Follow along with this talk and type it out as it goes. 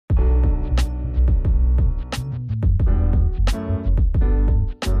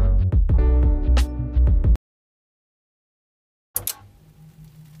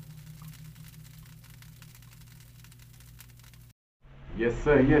Yes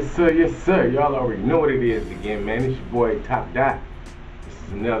sir, yes sir, yes sir. Y'all already know what it is again, man. It's your boy Top Dot. This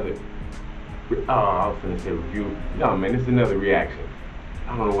is another I was finna say review. No man, this is another reaction.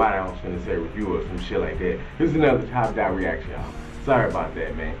 I don't know why I was finna say review or some shit like that. This is another Top Dot reaction, y'all. Sorry about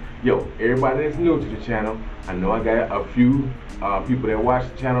that, man. Yo, everybody that's new to the channel, I know I got a few people that watch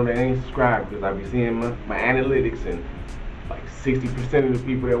the channel that ain't subscribed, because I be seeing my analytics, and like 60% of the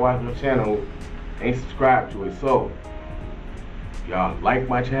people that watch my channel ain't subscribed to it. So y'all like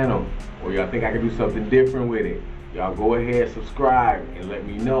my channel, or y'all think I can do something different with it, y'all go ahead, subscribe, and let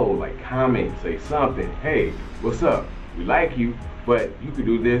me know. Like, comment, say something. Hey, what's up? We like you, but you could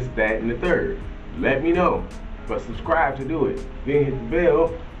do this, that, and the third. Let me know. But subscribe to do it. Then hit the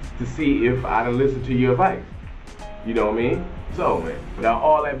bell to see if I done listen to your advice. You know what I mean? So, man, without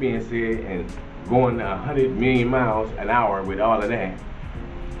all that being said, and going 100 million miles an hour with all of that,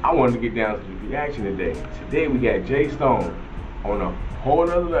 I wanted to get down to the reaction today. Today we got Jay Stone on a whole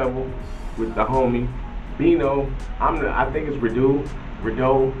other level with the homie Bino. I think it's Rideaux.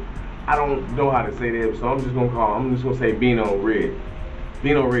 I don't know how to say that, so I'm just gonna say Bino Rideaux.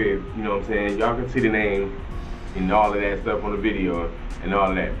 Bino Rideaux, you know what I'm saying? Y'all can see the name and all of that stuff on the video and all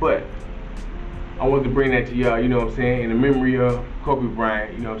of that. But I wanted to bring that to y'all, you know what I'm saying, in the memory of Kobe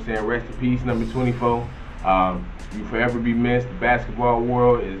Bryant, you know what I'm saying? Rest in peace, number 24. You forever be missed. The basketball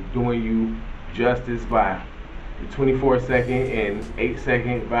world is doing you justice by the 24-second and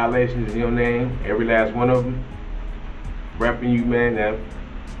 8-second violations in your name, every last one of them. Repping you, man. That's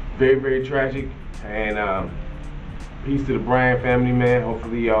very, very tragic. And peace to the Bryant family, man.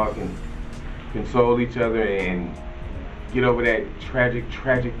 Hopefully y'all can console each other and get over that tragic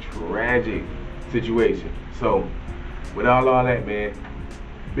situation. So with all that, man,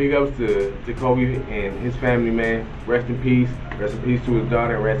 big ups to Kobe and his family, man. Rest in peace. Rest in peace to his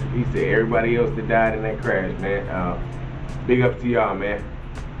daughter. Rest in peace to everybody else that died in that crash, man. Big ups to y'all, man.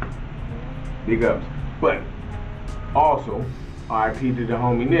 Big ups. But also, RIP to the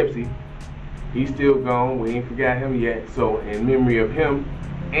homie Nipsey. He's still gone. We ain't forgot him yet. So in memory of him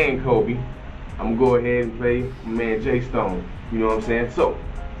and Kobe, I'm gonna go ahead and play my man Jay Stone. You know what I'm saying? So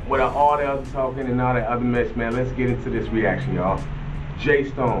without all the other talking and all that other mess, man, let's get into this reaction, y'all. Jay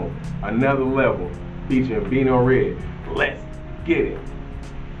Stone, Another Level, featuring Bino Rideaux. Let's get it.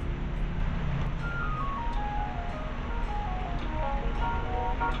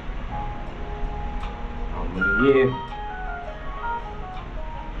 I'm in.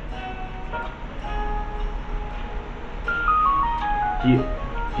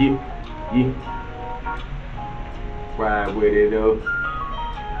 Yeah. Ride with it though.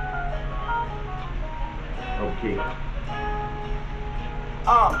 Okay.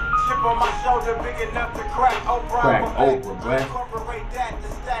 Chip on my shoulder, big enough to crack Oprah. Black. Incorporate that to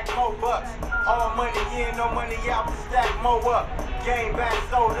stack more bucks. All money in, no money out to stack more up. Game back,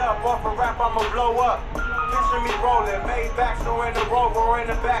 sold up, off a rap, I'ma blow up. Picture me rolling, made back, so in the Rover, in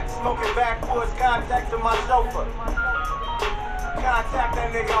the back, smoking backwoods, contact to my chauffeur. Contact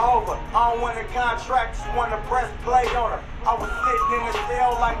that nigga over. I don't want a contract, just wanna press play on her. I was sitting in the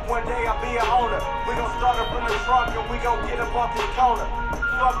cell like one day I'll be an owner. We gon' start up from the trunk and we gon' get up off this corner.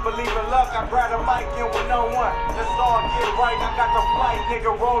 Fuck believe in luck, I grab a mic in with no one. Let's all get right, I got the flight, nigga,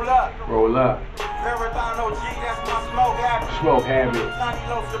 roll up. Roll up. Marathon OG, that's my smoke habit. Smoke habit. Tiny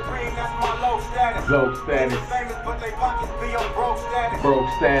Low Supreme, that's my low status. Low status. Famous, but they pockets be on broke status. Broke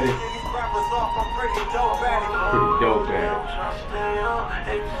status. These rappers off, I'm pretty dope at it. Pretty dope at it.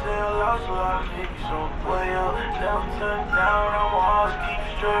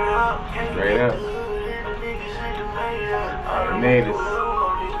 Straight up. Made it.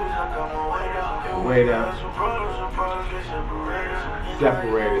 Way down.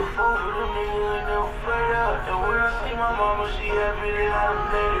 Separated.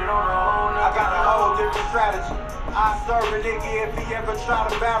 I got a whole different strategy. I serve a nigga if he ever try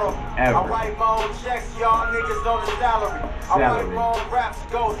to battle. I write my own checks, y'all niggas on the salary. I write my own raps,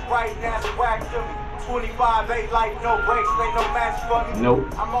 ghost right now, swag to me. 25-8 life, no breaks, ain't no match for me. Nope.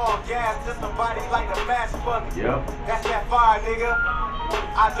 I'm on gas to somebody like a match for me. Yep. That's that fire, nigga.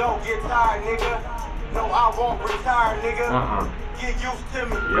 I don't get tired, nigga. No, I won't retire, nigga. Get used to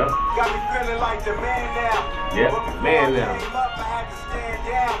me. Yep. Got me feeling like the man now. Yep, But before man I now. came up, I had to stand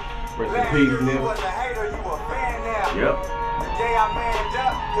down. Rest in Last peace, year you nigga. was a hater, you a fan now. Yep. The day I manned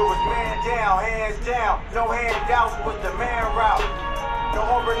up, it was man down, hands down. No handouts, was the man route. No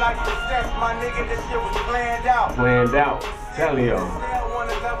overnight success, my nigga, this shit was planned out. Planned out. Telling y'all. On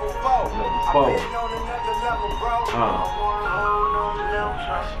a level 4. Level 4. I've been on another level, bro. On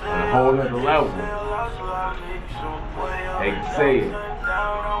a whole nother level. They say it.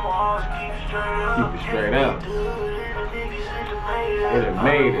 Keep it straight up. It done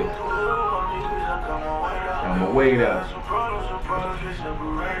made it. I'ma wait up.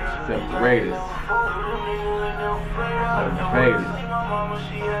 Separate us. Separate us.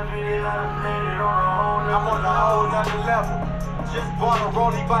 I'm on a whole nother level. Just bought a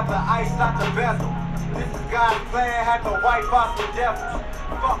rollie, bout to ice out the bezel. This is God's plan, had to wipe out some devils.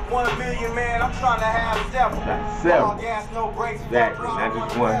 Fuck 1 million, man, I'm trying to have several. Several. All gas, no brakes. Exactly, not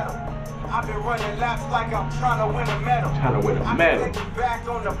just one. I've been running laps like I'm trying to win a medal. Trying to win a medal. I'm back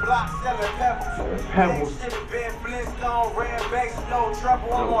on the block selling pebbles. Pebbles. Shit been Flintstone, red base, no trouble.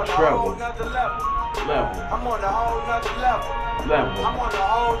 I'm No on a trouble. whole nother level. Level. I'm on a whole nother level. Level. I'm on a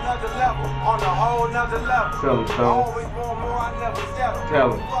whole nother level. On a whole nother level. Tell him, son. Always want more, I never settle.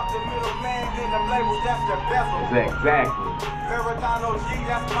 Tell him. Fuck the middleman, then them labels, that's the bezel. Exactly. Marathon OG,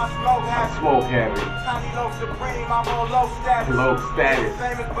 that's my smoke My habit. smoke habit. Tiny low supreme, I'm on low status. Low status.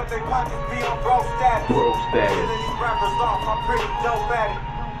 Famous, but they pockets be on broke status. Broke status. Killing these rappers off, I'm pretty dope at it.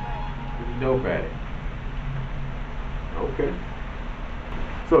 Pretty dope at it. Okay.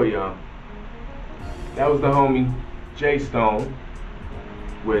 So y'all, that was the homie J Stone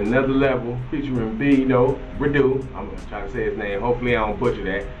with Another Level featuring Bino Rideaux. I'm trying to say his name. Hopefully I don't butcher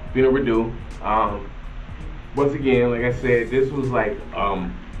that. Bino Rideaux. Once again, like I said, this was like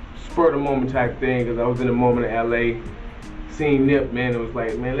spur of the moment type thing because I was in the moment of LA, seeing Nip, man. It was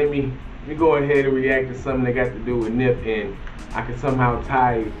like, man, let me go ahead and react to something that got to do with Nip, and I could somehow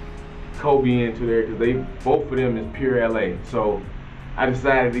tie Kobe into there because they both of them is pure LA. So I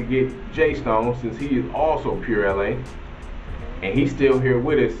decided to get J Stone since he is also pure LA, and he's still here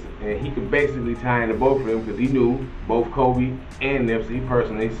with us, and he could basically tie into both of them because he knew both Kobe and Nipsey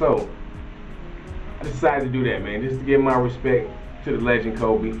personally. So I decided to do that, man, just to give my respect to the legend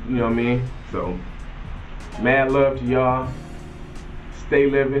Kobe, you know what I mean? So, mad love to y'all. Stay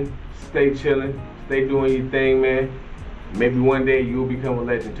living, stay chilling, stay doing your thing, man. Maybe one day you'll become a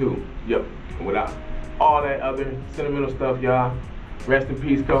legend too. Yep. And without all that other sentimental stuff, y'all, rest in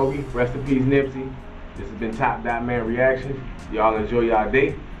peace Kobe, rest in peace Nipsey. This has been Topdottmann Reactions. Y'all enjoy y'all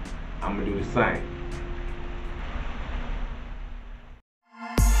day. I'm gonna do the same.